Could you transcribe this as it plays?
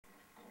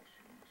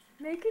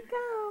Make it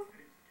go.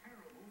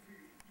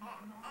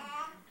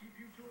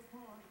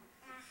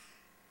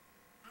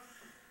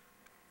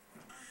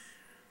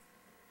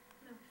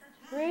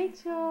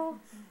 Rachel.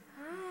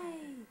 Hi.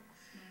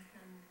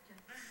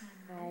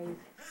 Hi.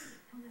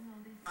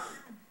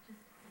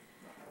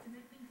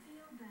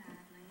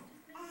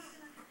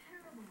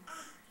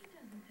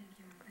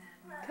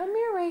 Come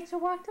here, Rachel.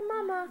 Walk to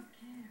Mama.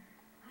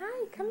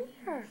 Hi, come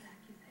here.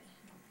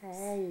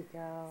 There you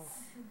go.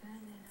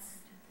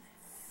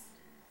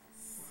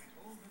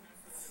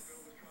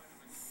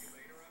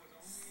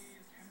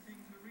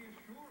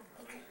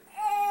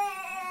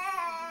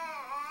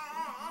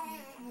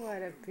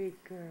 What a big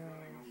girl.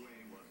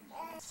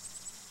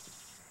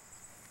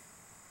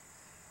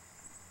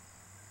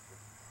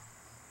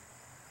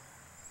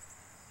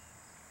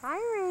 Hi,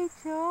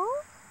 Rachel.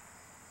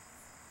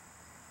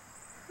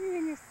 You're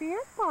in your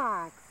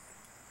sandbox.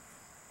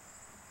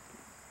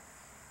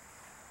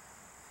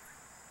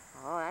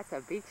 Oh, that's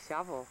a big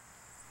shovel.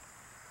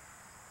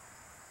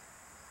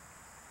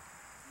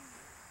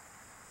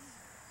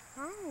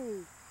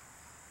 Hi.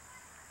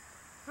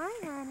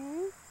 Hi,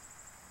 honey.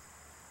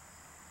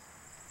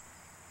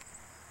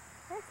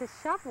 That's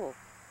a shovel.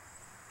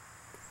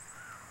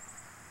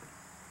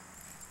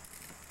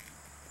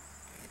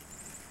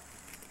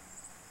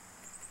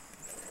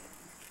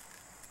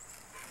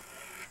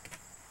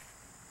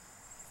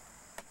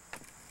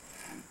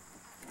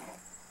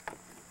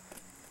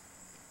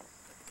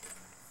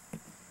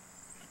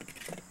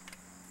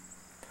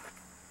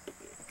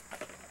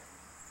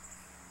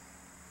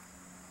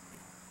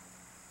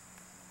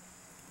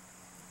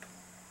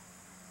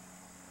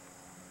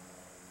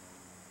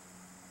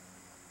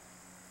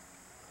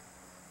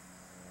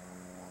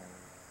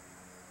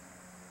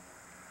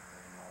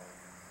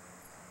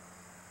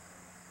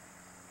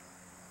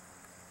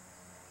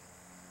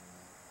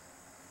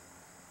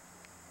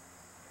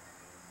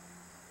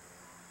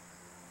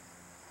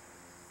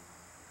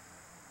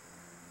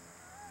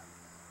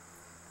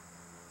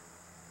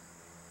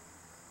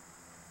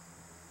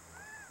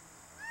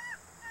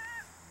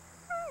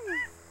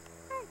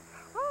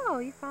 Oh,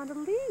 you found a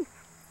leaf.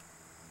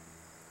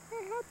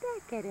 Hey, how'd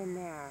that get in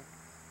there?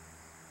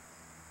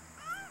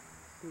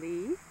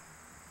 Leaf?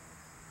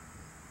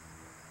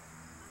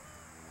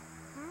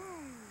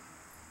 Hi.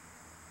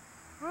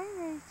 Hi,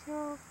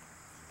 Rachel.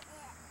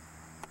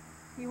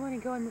 You want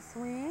to go in the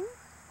swing?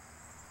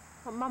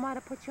 Want Mama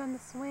to put you on the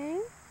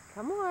swing?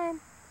 Come on.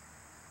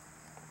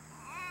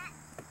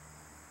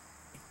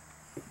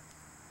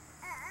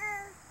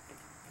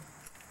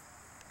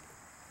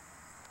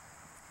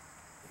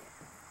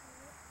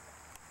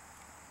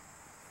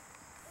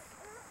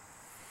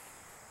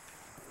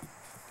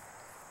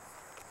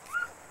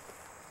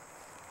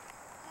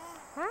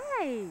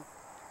 Hi.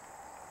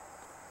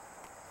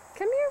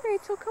 Come here,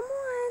 Rachel. Come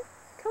on.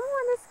 Come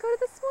on, let's go to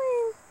the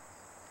swing.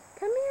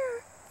 Come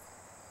here.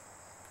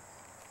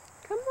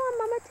 Come on,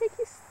 Mama, take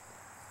you.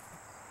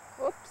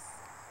 Whoops.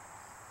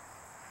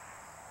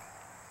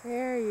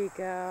 There you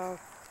go.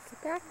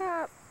 Get back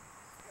up.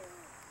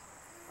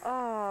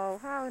 Oh,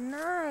 how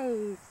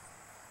nice.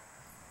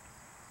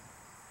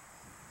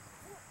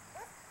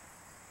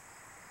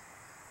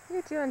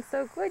 You're doing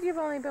so good. You've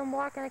only been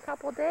walking a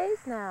couple days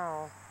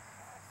now.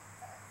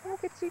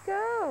 Look at you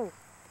go.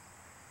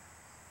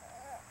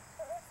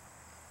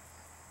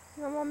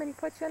 You want me to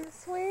put you on the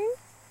swing?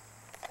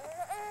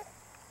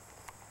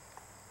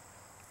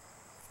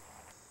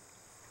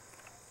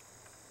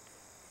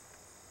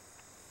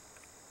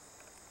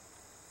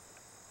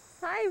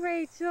 Hi,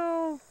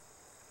 Rachel.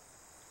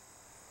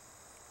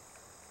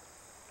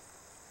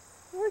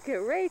 Look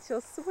at Rachel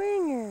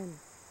swinging.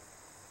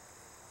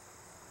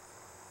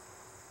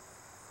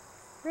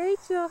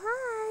 Rachel,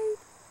 hi.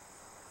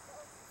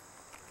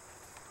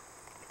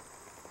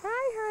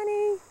 Hi,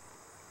 honey.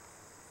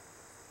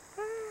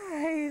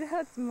 Hi,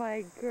 that's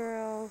my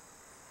girl.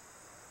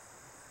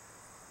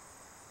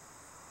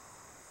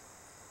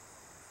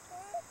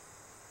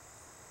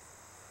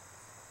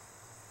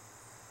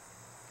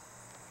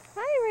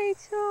 Hi,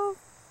 Rachel.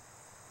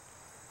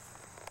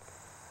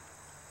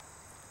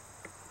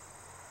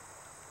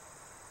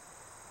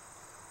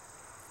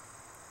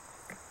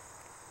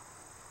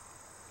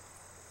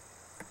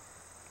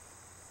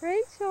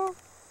 Rachel. Is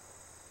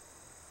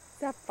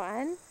that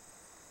fun?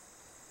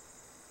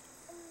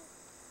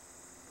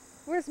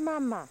 Where's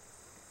Mama?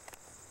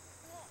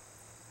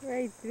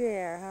 Right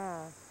there,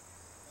 huh?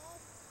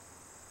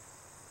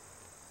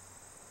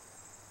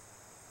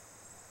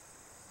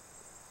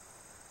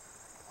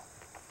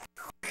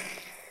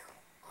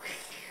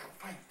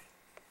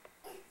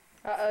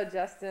 Uh-oh,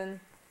 Justin.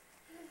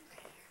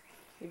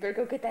 You better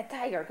go get that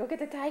tiger. Go get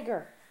the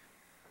tiger.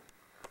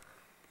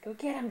 Go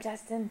get him,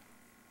 Justin.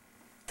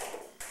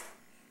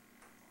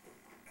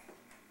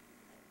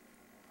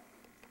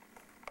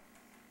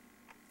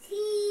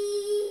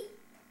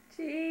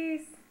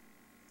 Jeez.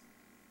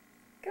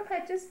 Go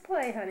ahead, just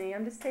play, honey.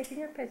 I'm just taking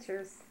your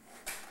pictures.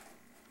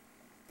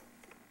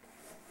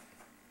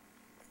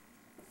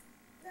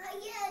 Not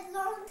yet,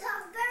 long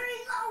time, very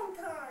long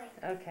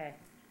time. Okay.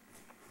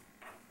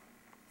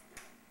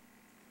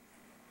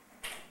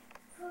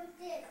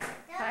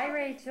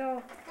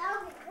 Rachel.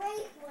 That would be a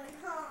great one,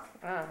 huh?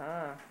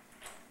 Uh-huh.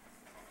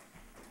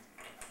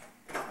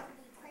 That would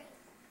be great.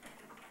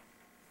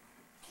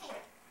 Okay,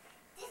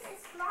 this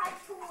is my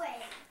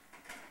toy.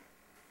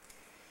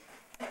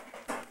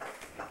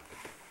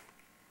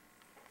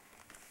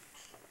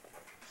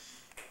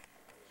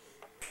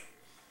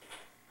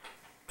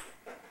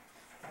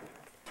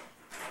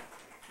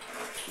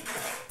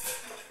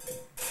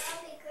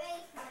 That would be a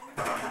great one.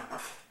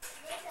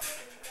 This would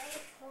be a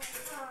great one,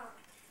 huh?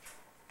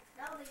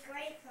 That would be a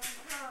great one,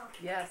 huh?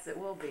 Yes, it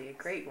will be a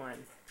great one.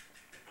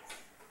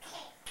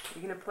 Okay.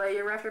 You gonna play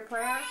your record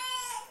player?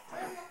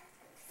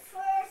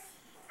 First,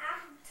 I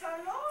have to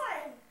turn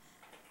on.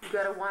 You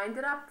gotta wind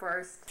it up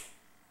first.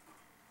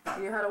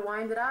 You know how to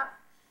wind it up?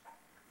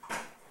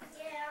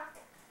 Yeah.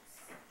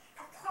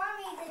 It's hard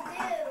me to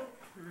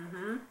do.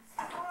 Mm-hmm.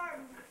 It's hard.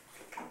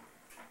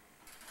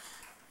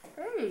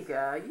 There you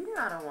go. You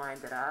know how to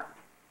wind it up.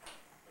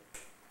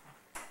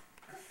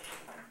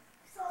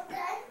 So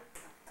then,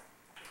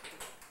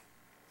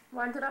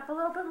 Wind it up a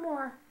little bit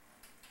more.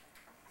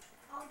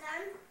 all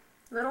done.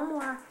 Little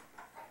more.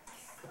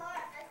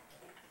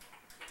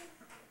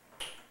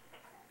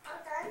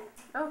 All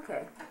done.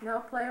 Okay. Now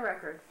play a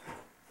record.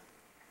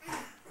 Here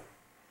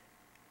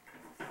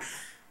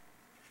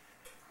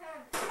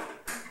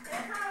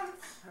it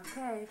comes.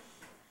 Okay.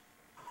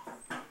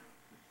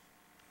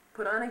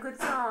 Put on a good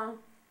song.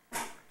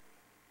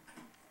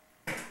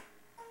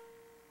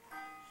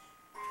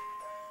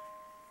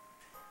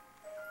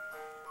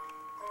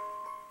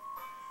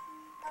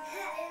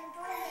 And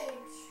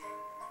bridge.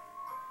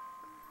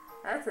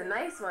 That's a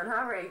nice one,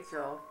 huh,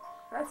 Rachel?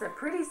 That's a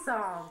pretty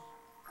song.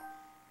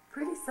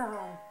 Pretty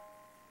song.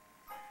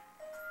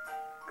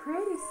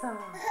 Pretty song.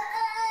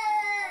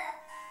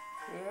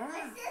 Yeah.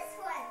 What's this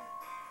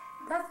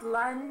one? That's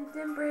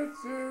London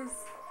Bridges,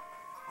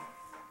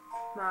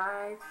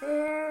 my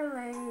fair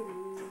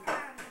lady.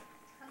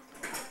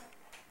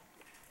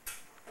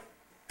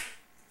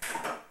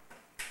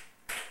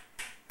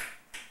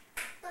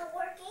 Not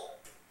working?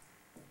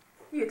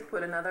 You have to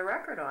put another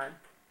record on.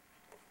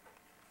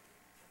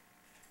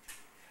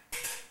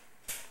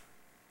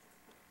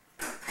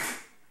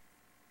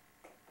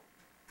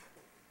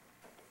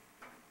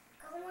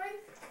 Going?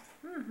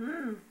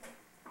 Mm-hmm.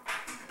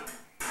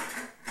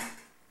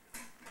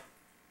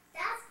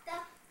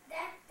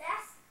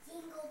 That's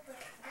Jingle Bell.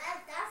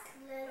 That's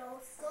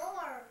Little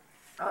Star.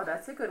 Oh,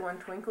 that's a good one.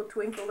 Twinkle,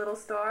 twinkle, little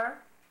star.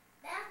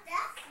 That's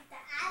the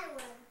other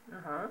one.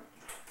 Uh-huh.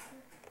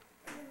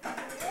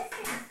 This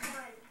is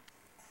one.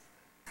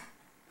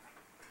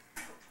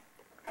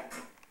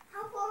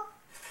 How about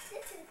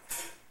this is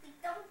Humpty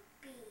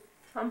Dumpty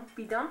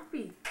Humpty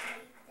Dumpty.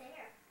 right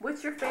there.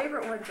 What's your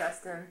favorite one,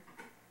 Justin?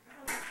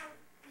 Humpty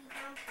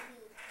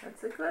Dumpty.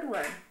 That's a good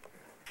one.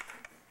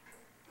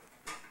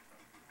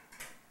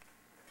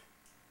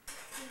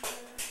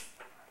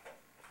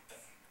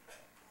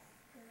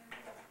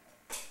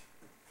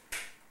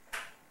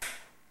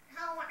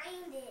 How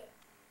wind it?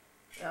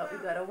 Oh, we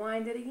gotta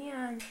wind it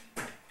again.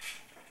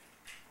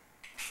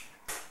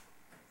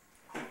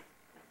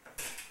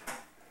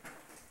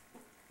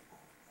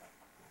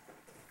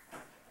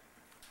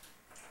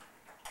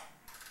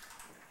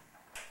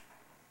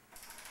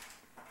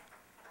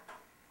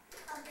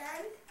 All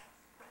done?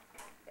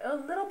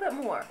 A little bit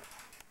more.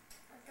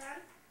 All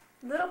done?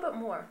 Little bit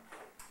more.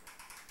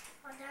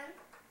 All done?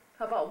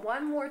 How about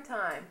one more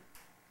time?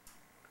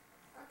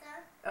 All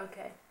done?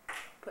 Okay.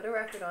 Put a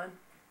record on.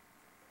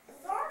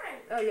 It's on.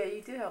 Oh, yeah,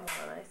 you do have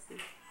one on, I see.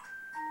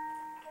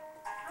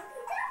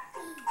 Humpty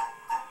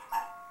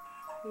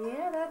Dumpty.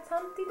 Yeah, that's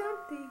Humpty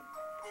Dumpty.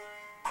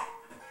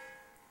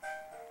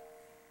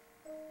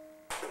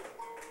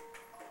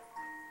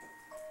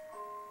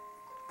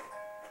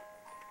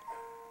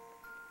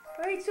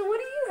 Rachel, what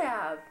do you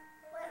have?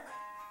 Well,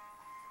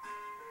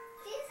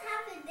 she's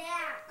having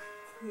that.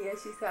 Yeah,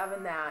 she's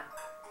having that.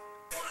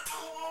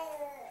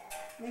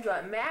 You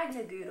got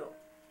Magnadoodle.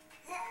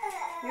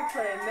 You're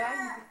playing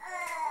Magnadoodle.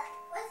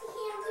 What's the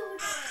handle doing?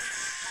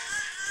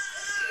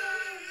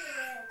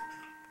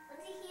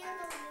 What's the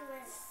handle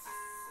doing?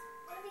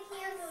 What's the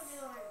handle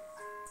doing?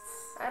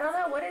 I don't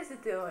know. What is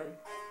it doing?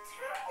 It's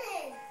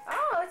turning.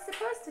 Oh, it's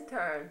supposed to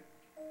turn.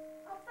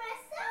 All by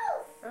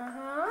itself.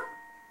 Uh-huh.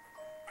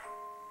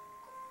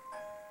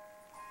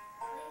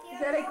 We Is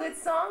hear that a long- good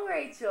song,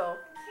 Rachel?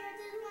 we hear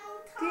this long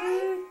Do,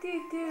 time. do, We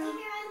do.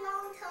 hear a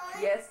long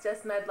time. Yes,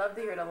 Justin, I'd love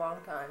to hear it a long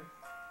time.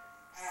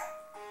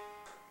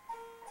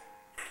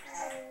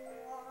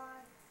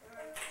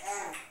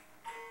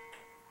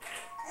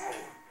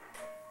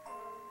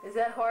 Is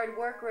that hard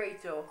work,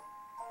 Rachel?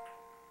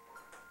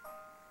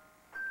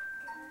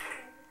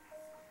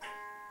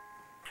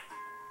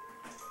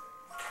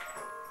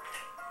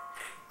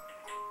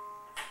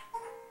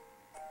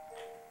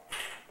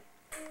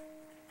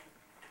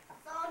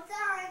 All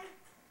done.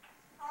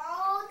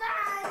 All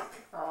done.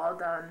 All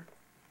done.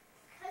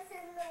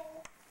 Cousin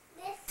Lou,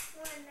 this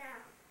one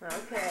now.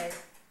 Okay.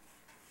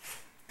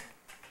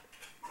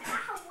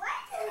 Ah, what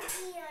is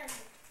the end?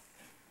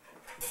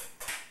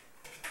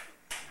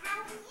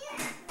 Ah,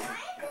 yes,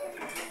 what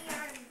is the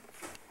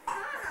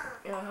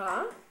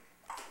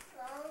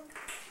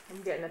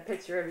taking a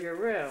picture of your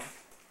room.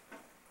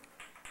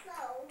 No,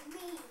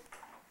 me.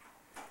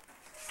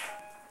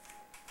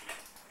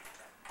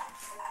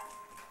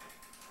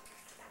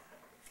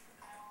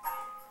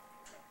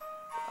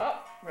 Oh,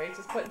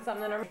 Rachel's putting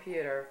something on her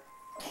computer.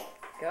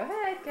 Go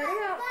ahead, get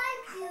it out. My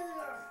computer.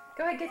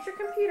 Go ahead, get your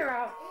computer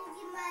out.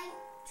 And my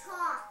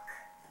chalk.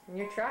 In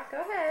your truck,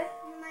 go ahead.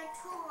 And my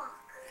chalk.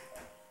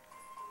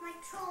 My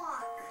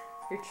chalk.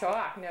 Your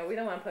chalk. No, we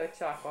don't want to play with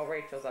chalk while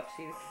Rachel's up.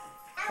 She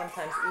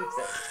sometimes eats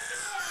it.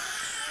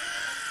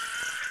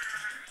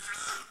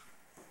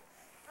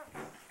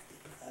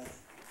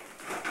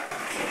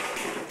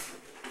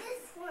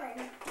 This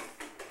one.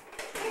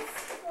 This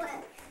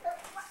one.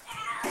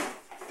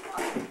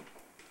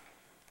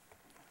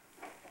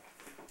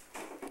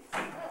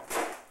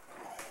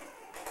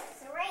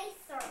 It's a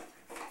eraser.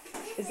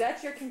 Is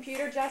that your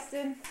computer,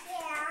 Justin?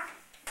 Yeah.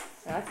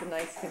 That's a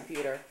nice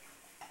computer.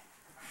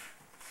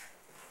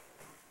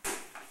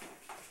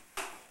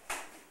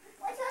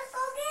 Let's just go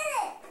get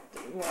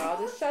it. Well,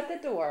 just shut the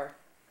door.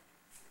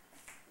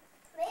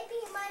 Maybe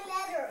my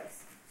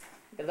letters.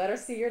 You let her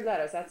see your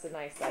letters. That's a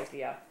nice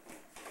idea.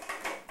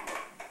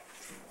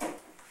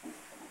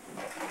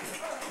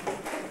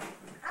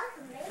 I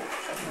can make it.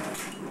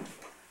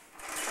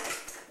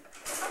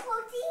 How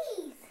about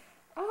these?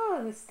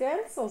 Oh, the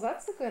stencils.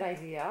 That's a good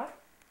idea.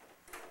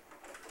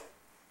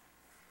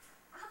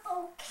 How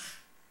about cat?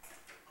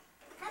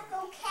 How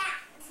about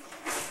cat?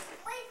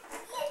 Wait,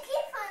 you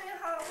keep on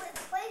her.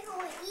 Wait till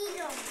we eat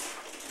them.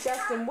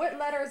 Justin, what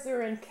letters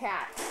are in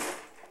cat?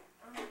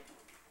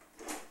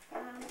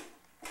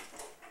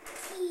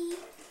 T.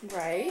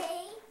 Right.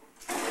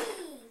 A. T.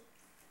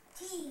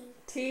 T.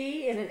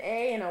 T and an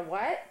A and a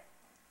what?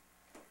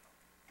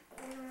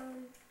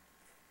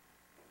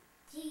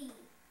 G.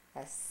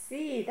 A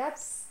C.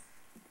 That's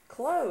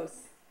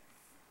close.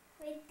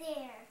 Right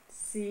there.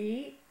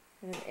 C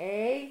and an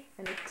A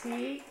and a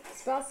T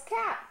spells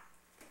cat.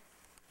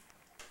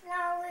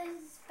 Now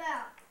is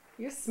spell.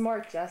 You're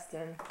smart,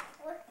 Justin.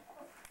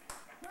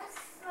 Let's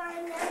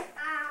find that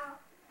out.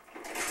 I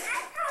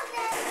found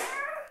it.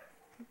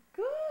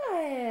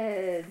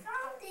 Good.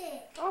 Found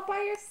it. All by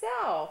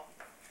yourself.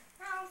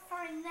 Now I'll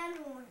find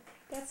another one.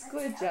 That's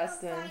good,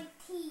 Justin. I'll find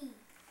T.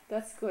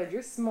 That's good.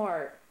 You're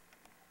smart.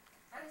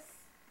 That's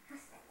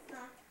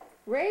not.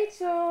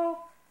 Rachel.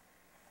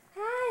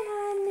 Hi,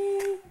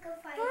 honey. I'm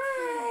gonna find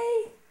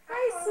Hi. T.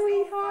 Hi,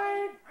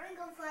 sweetheart. I'm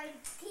gonna find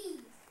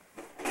T.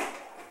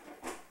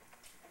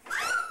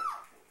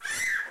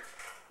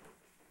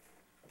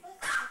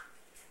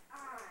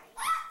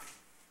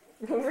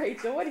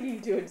 Rachel, what are you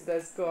doing to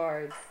those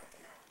cards?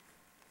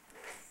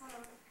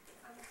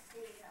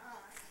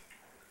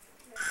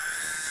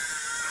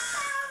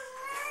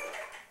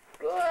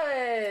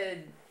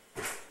 Good.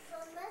 So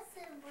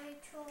listen,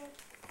 Rachel.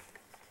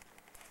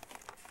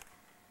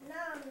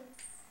 Nuns.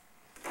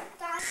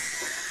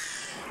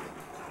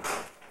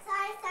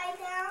 Side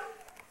down.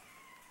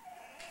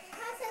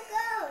 How's it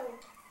go?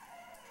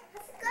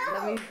 How's it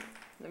go?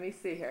 Let me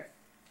see here.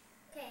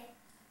 Okay.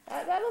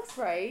 That looks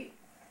right.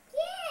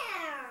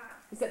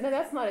 Yeah. No,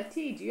 that's not a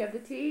T. Do you have the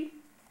T?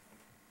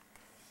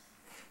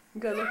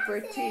 Go look for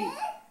a That's T. it.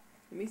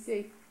 Let me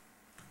see.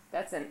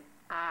 That's an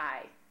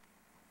I.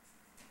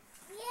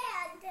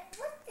 Yeah,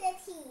 what's the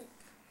T?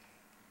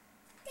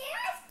 I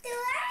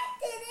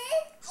did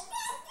it.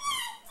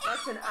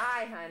 That's an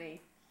I,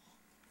 honey.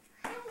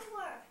 How does it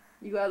work?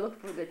 You gotta look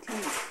for the T.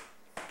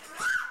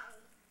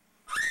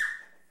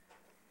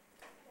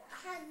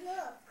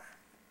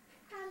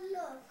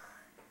 Look.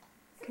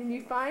 Can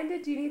you find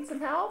it? Do you need some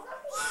help?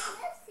 Something's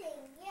missing.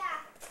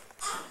 Yeah.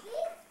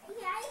 He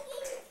can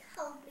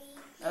help me.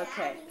 Yeah,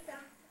 Okay. I need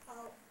some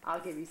help. I'll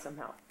give you some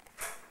help.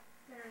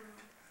 No.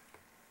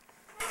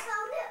 I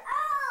found it.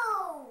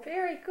 Oh.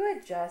 Very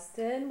good,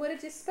 Justin. What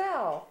did you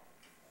spell?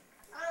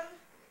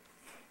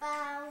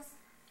 Bows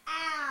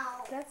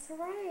out. That's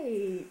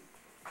right.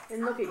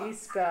 And look at you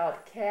spelled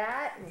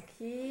cat and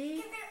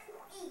key.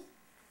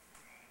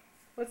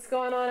 What's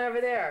going on over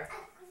there?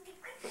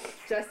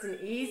 Justin,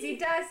 easy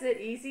does it.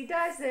 Easy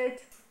does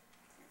it.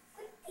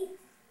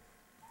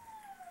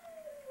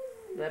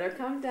 Let her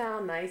come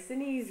down nice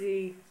and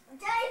easy. I'm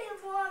telling you,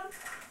 Mom.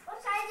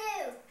 What should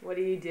I do? What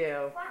do you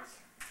do? Watch.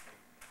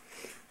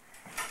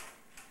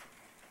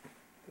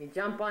 You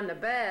jump on the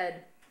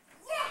bed.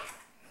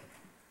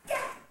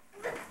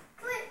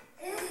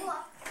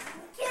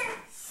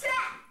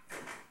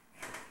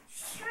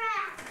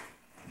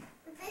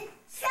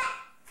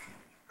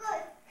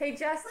 Hey,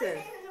 Justin,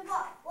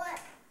 What?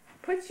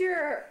 put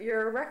your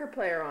record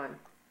player on.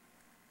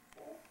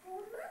 Oh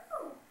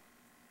no!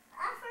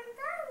 I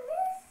forgot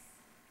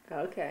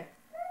this. Okay.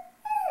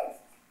 This.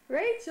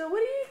 Rachel, what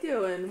are you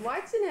doing?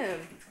 Watching him.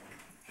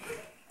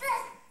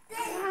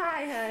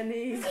 Hi,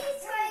 honey.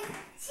 She's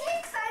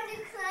trying to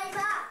climb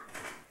up.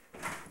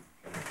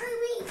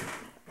 Hurry.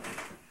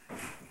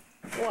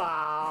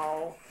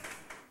 Wow.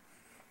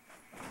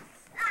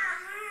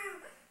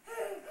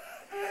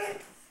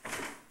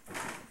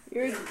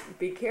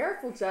 Be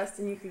careful,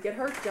 Justin. You could get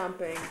hurt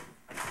jumping.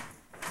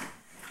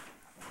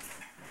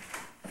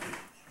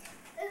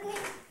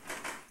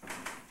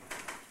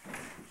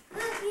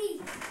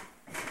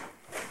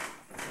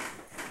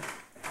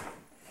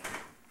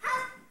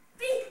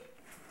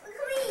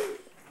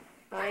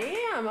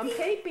 am. I'm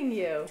taping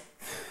you.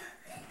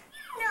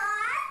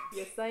 Not.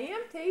 Yes, I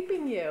am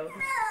taping you.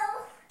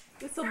 No.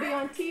 This will be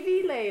on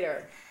TV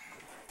later.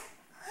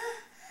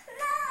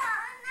 No,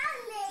 not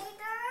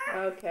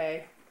later.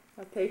 Okay.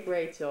 I'll tape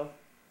Rachel.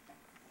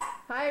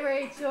 Hi,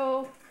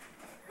 Rachel.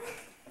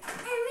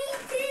 And me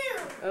too.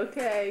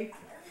 Okay.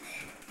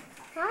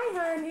 Hi,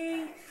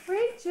 honey.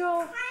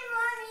 Rachel. Hi,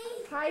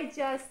 Mommy. Hi,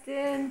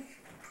 Justin.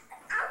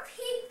 I'll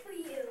pay for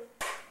you.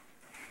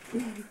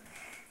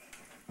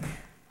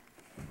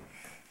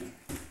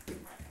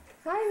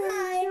 Hi,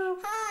 Rachel.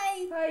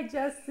 Hi. Hi,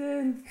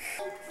 Justin.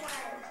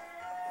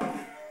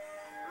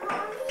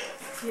 Mommy,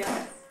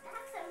 Yes.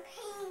 that's a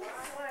pink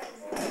one.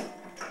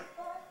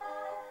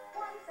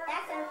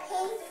 That's a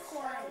pink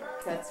one.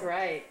 That's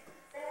right.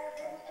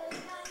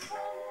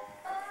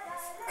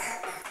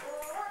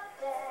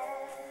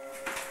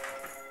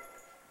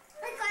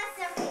 I got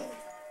something.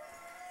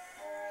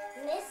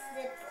 Missed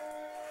it.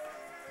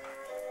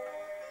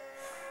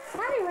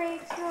 Hi,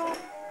 Rachel.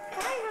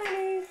 Hi,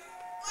 honey.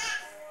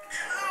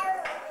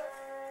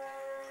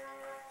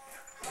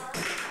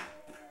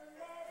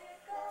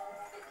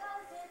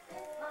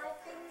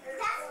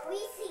 That's we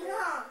sing,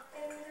 huh?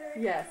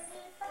 Yes.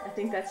 I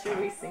think that's your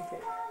Weesing tape.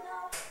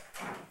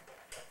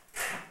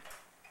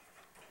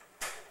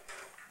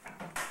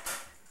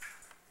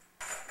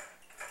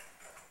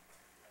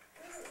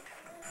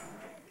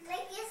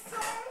 Like this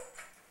song?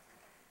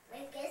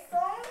 Like this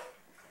song?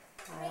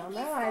 I don't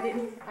know.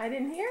 I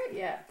didn't hear it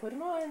yet. Put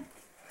them on.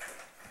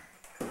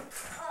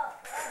 Oh,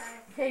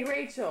 Hey,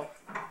 Rachel.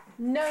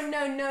 No,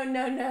 no, no,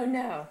 no, no,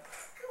 no.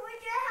 Can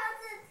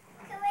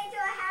we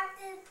have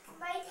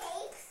my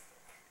tapes?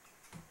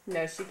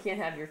 No, she can't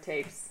have your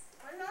tapes.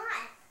 Or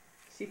not?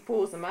 She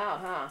pulls them out,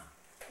 huh?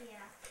 Yeah.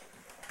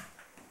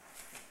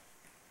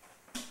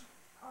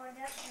 Oh,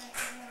 that's not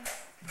one.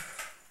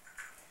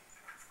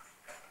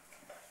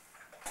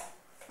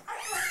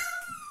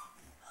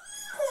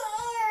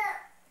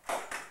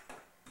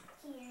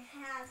 Here,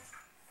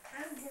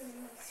 I'm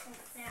doing this one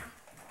now.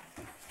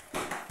 I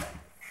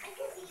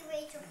can see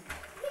Rachel. I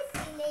can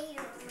see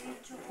later,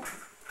 Rachel.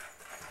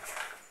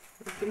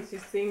 I think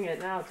she's seeing it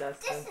now,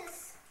 Justin. This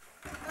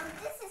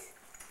is.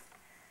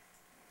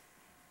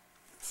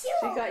 She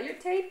got your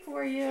tape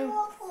for She you.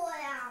 will pull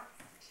it out.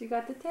 She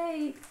got the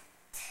tape.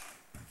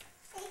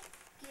 Thank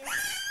you.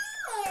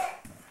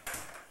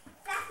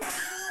 That's not the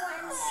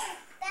one.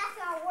 That's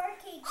not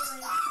working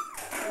good.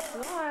 It's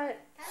not.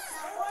 That's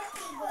not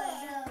working good,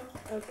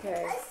 though.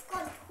 Okay. It's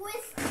got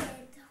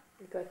twisted.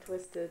 It got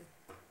twisted.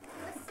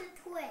 What's the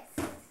twist?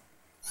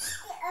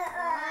 I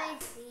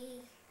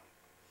see.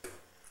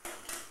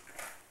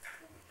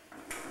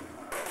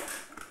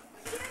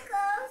 Here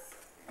goes.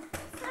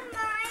 Some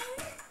mine.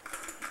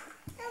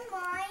 Some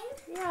mine.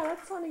 Yeah,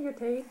 that's one of your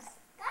tapes.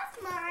 That's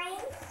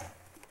mine.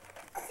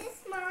 This is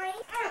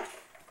mine.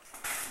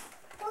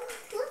 Oh,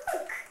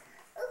 look.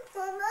 Look,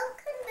 Mom, look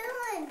I'm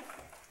done.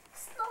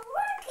 It's not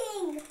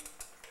working.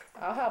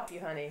 I'll help you,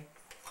 honey.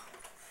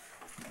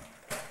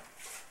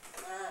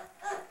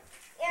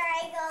 Here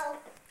I go.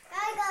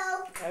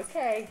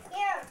 Okay.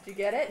 Here, Did you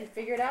get it? You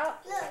figured it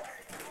out? look.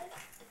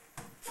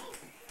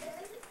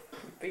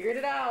 Figured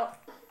it out.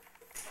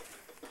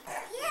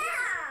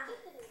 Yeah.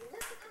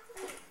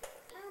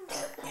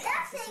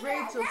 That's It's it.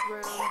 Rachel's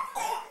room.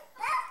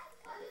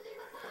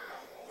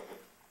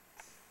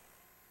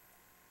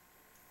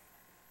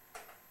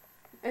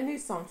 A new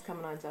song's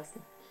coming on,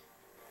 Justin.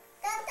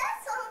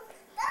 That's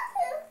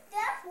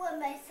one of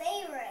my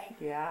favorite.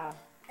 Yeah.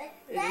 That,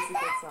 It is a good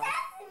song.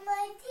 That's in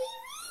my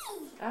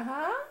TV.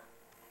 Uh-huh.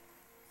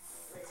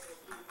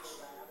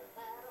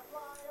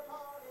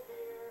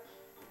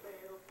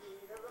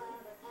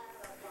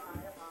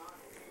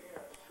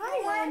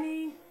 Hi,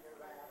 honey.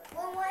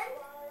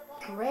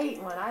 One.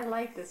 Great one. I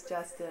like this,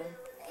 Justin.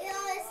 You know,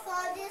 I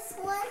saw this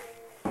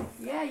one.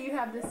 Yeah, you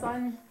have this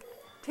on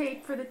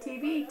tape for the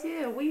TV,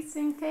 too. We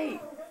sing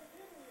tape.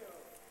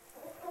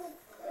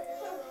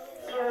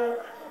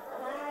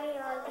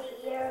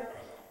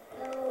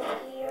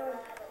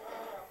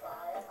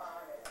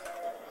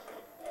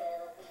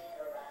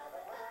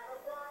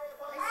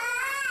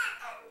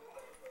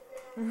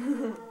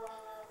 Good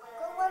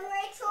one,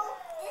 Rachel.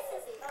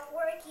 This is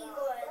working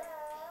good.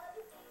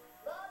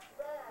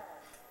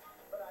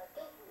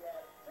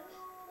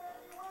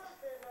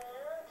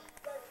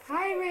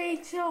 Hi,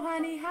 Rachel,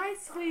 honey. Hi,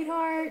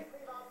 sweetheart.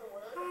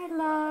 Hi,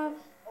 love.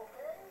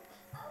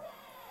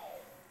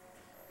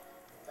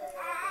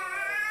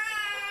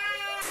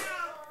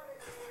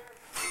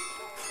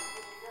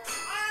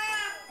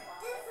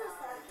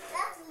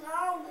 That's a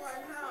long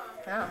one,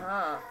 huh?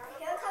 Uh-huh.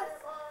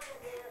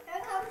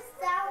 Here comes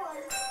that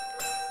one.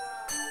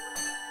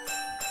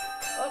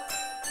 Oh.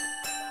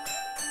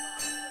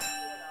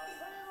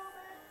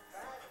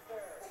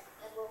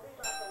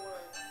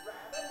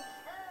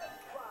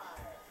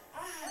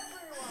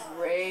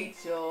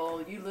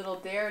 Rachel, you little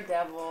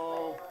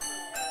daredevil.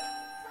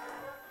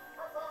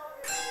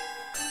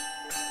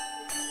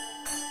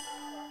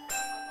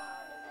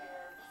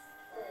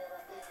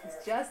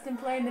 It's Justin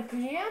playing the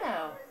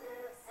piano.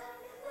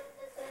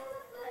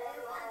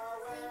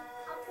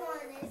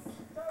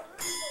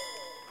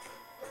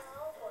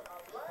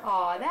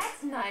 Oh,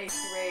 that's nice,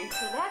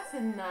 Rachel. That's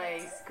a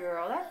nice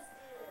girl. That's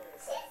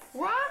She's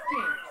rocking.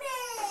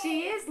 learning.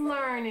 She is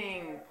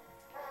learning.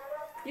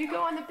 You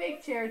go on the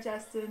big chair,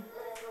 Justin.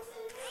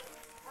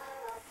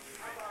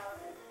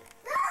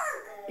 Look.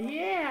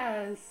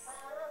 Yes.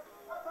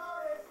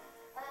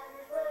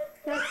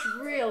 That's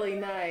really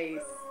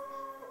nice.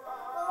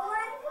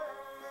 One.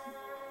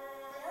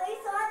 You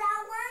saw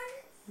that one?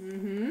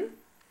 Mm-hmm.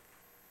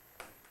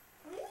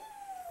 Whee!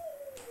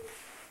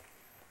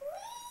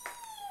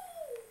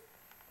 Whee!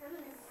 I'm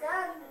the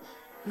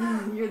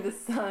sun. You're the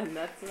son,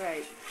 that's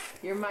right.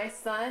 You're my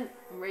son,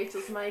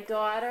 Rachel's my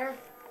daughter,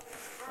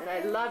 and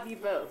I love you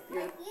both.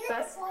 You're the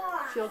best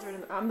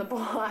children. I'm the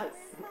boss.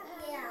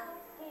 Yeah.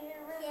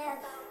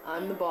 Yes.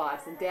 I'm the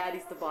boss, and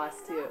Daddy's the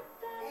boss too.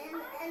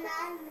 And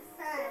I'm the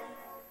sun.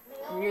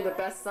 And you're the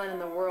best son in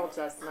the world,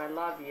 Justin. I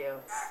love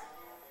you.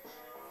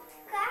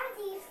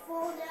 Gravity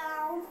fall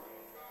down.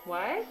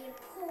 What? You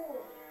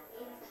pull.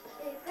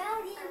 If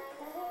gravity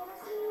pulls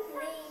you,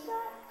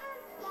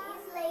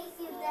 it lays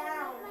you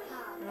down.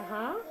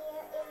 Uh-huh.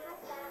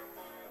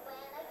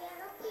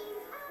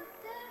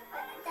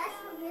 That's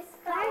your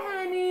spout. Hi,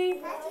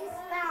 honey. That's your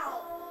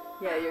spout.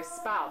 Yeah, your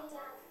spout.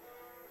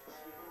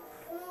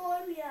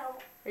 Oh, no.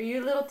 Are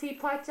you a little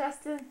teapot,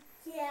 Justin?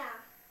 Yeah.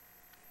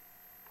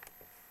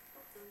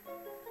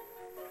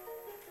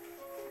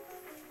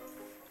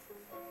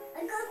 I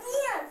go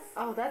dance.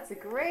 Oh, that's a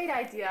great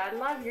idea. I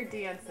love your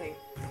dancing.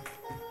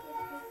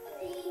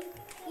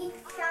 Eat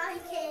Johnny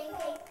King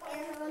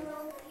and a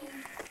little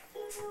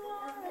piece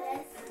of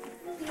this.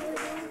 You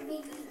will be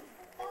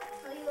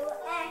for your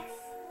X,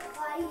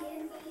 Y,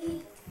 and Z.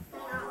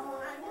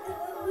 Now I'm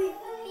going with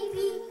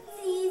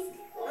ABCs.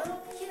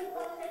 Don't you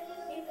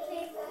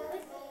play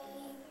with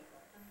me?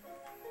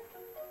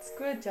 It's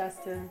good,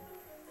 Justin.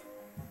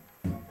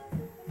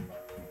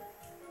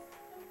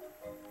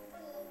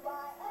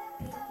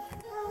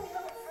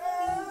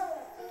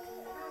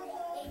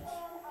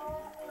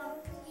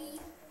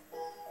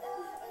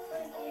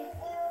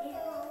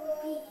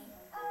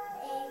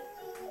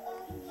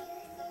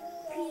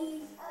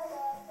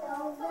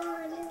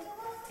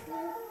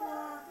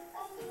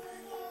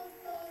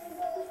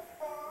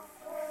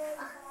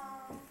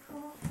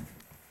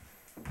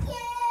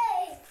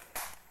 Yay!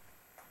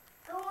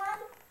 Go on.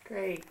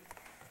 Great.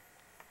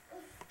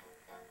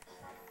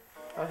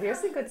 Oh,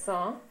 here's a good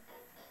song.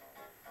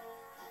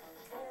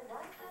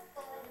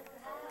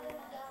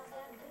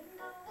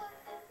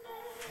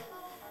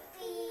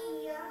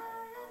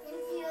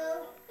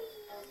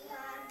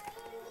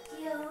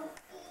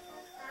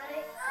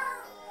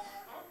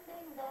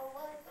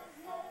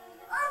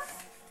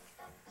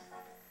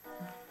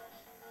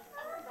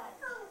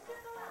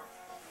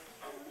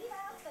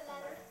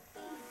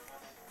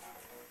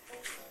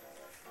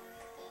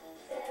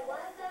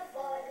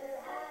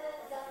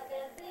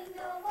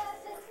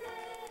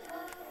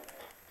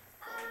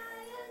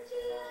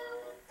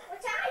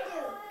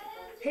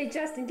 Hey,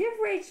 Justin, give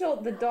Rachel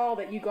the doll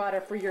that you got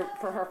her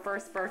for her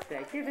first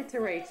birthday. Give it to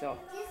Rachel.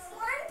 This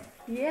one?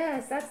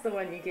 Yes, that's the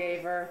one you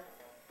gave her.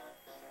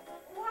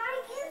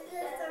 Why give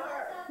this to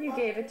her? You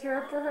gave it to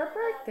her for her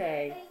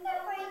birthday.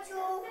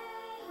 Rachel.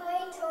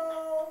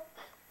 Rachel.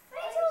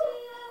 Rachel.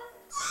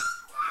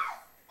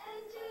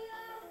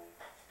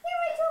 Here,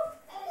 Rachel.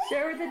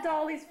 Show her the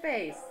dolly's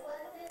face.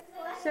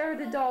 Show her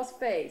the doll's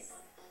face.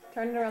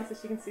 Turn it around so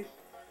she can see.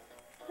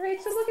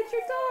 Rachel, look at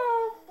your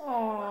doll.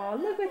 Aw,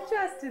 look what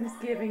Justin's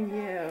giving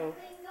you.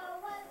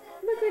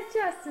 Look what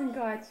Justin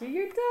got you,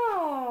 your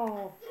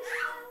doll.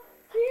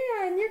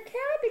 Yeah, and your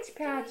Cabbage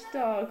Patch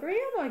doll.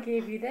 Grandma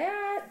gave you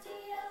that.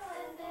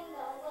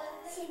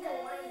 She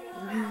don't want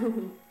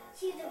it.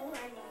 She don't want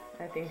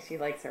it. I think she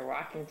likes her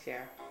rocking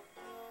chair.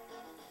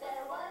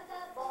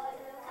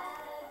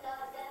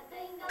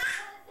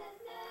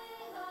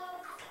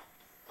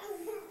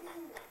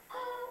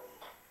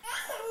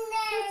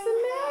 What's the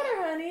matter,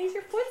 honey? Is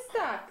your foot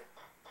stuck?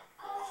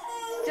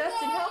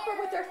 Justin, help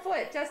her with her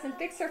foot. Justin,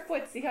 fix her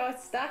foot. See how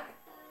it's stuck?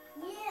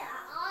 Yeah,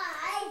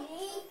 I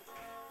need.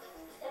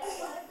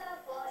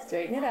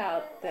 Straighten it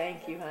out.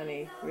 Thank you,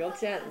 honey. Real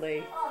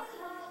gently. Oh,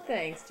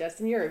 Thanks,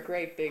 Justin. You're a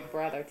great big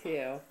brother,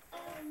 too.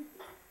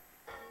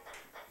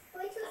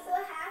 Rachel's so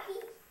happy.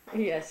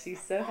 Yes, she's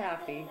so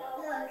happy.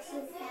 Look,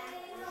 she's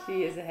happy.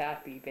 She is a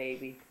happy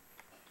baby.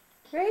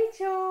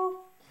 Rachel!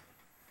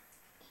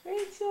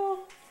 Rachel!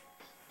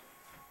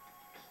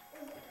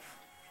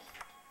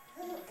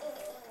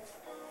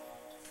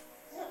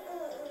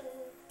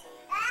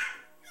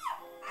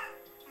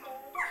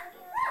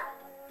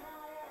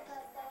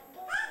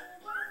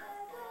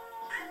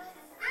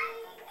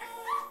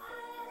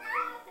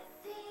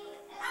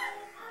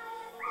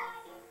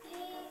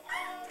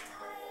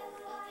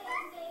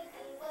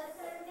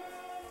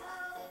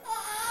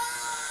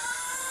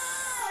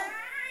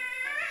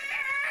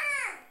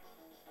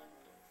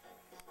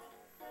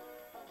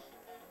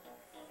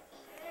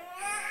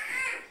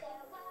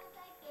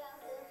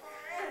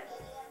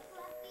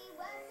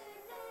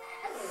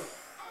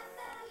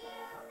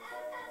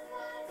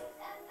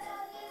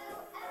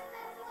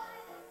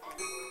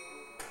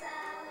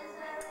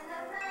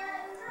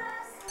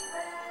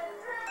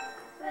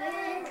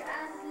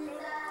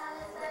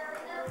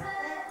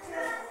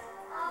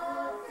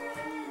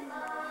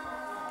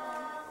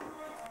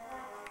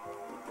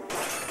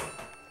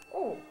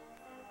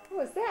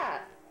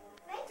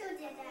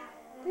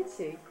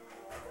 she?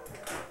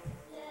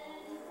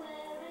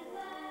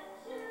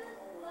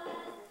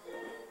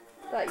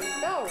 Thought you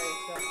fell,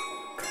 Rachel.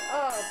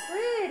 Oh,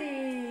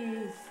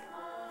 pretty.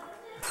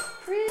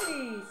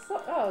 Pretty. So,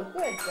 oh,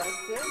 good,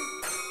 Justin.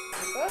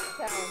 You're both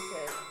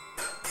talented.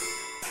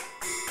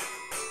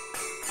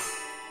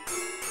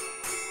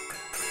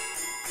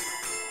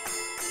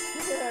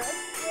 Yeah,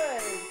 that's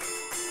good.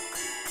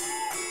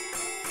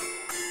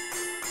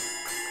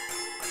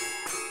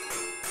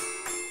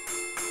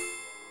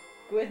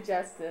 Good,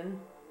 Justin.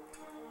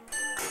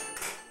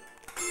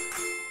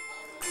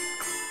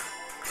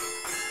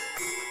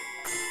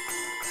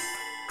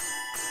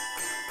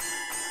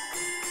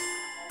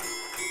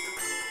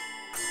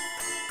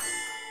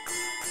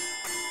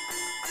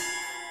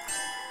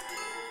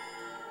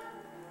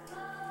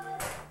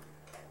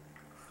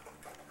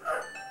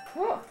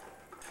 Oh.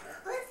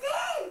 What's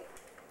this?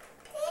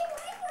 Hey,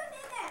 wait for a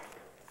minute.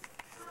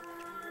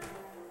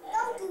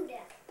 Don't do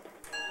that.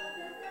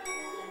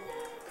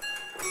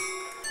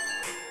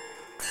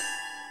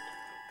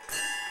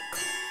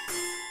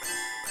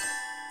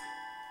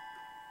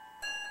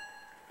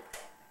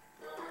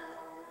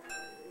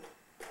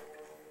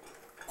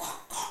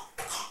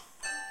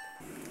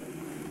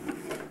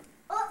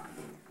 Oh.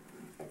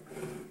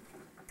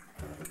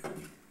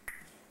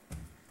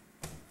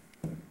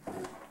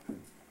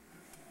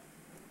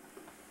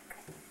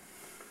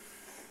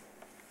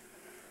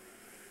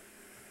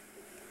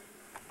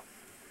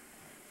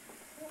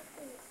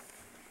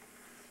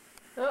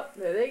 Oh,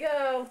 there they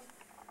go.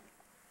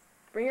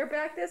 Bring her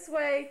back this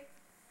way.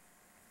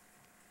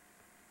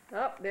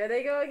 Oh, there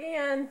they go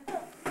again.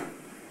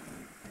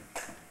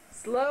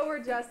 Slower,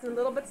 Justin, a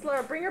little bit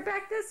slower. Bring her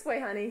back this way,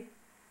 honey.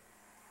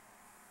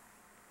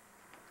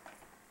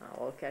 Oh,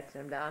 we'll catch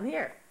them down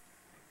here.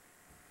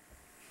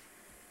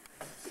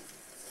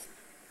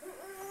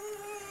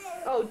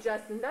 Oh,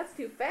 Justin, that's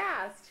too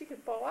fast. She could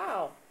fall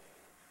out.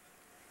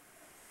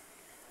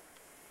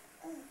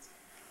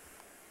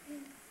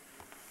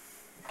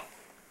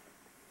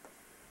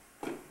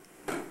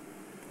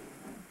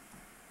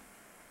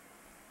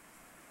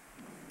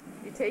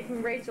 You're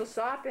taking Rachel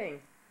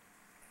shopping.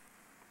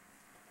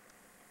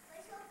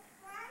 Rachel's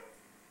friend?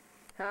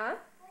 Huh?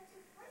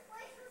 What's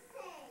Rachel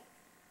saying?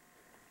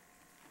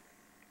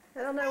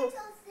 I don't know. Rachel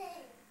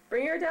saying?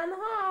 Bring her down the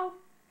hall.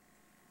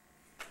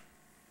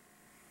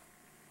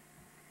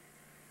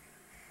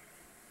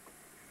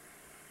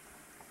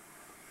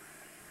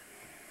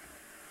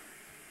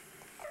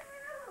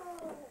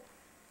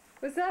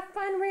 Was that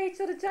fun,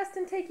 Rachel? Did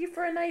Justin take you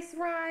for a nice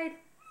ride?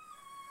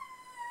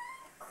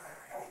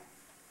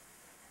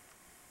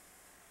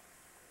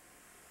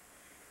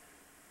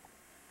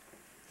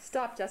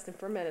 Stop, Justin,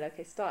 for a minute.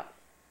 Okay, stop.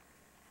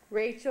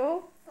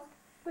 Rachel,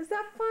 was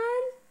that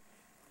fun?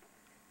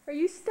 Are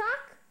you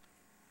stuck?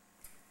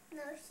 No,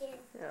 she.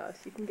 No,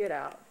 she can get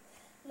out.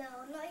 No,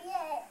 not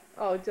yet.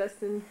 Oh,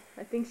 Justin,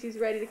 I think she's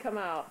ready to come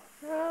out.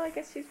 Oh, I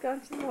guess she's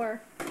gone some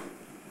more.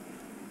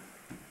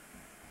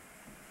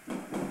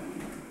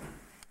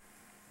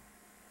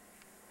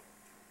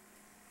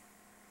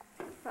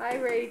 Hi,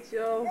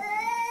 Rachel.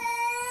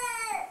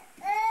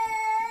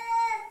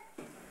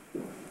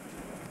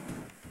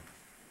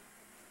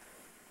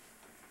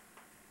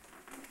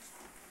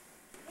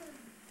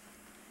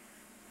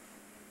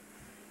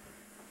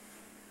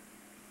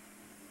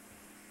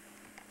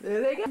 There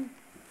they go.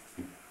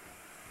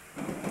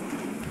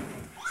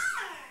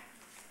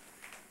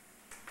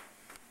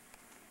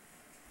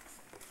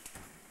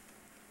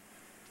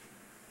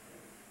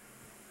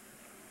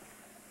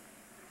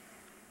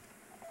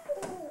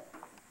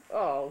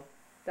 Oh,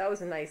 that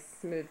was a nice,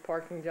 smooth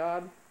parking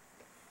job.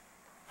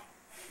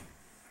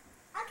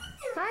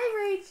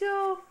 Hi,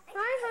 Rachel.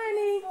 Hi,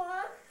 honey.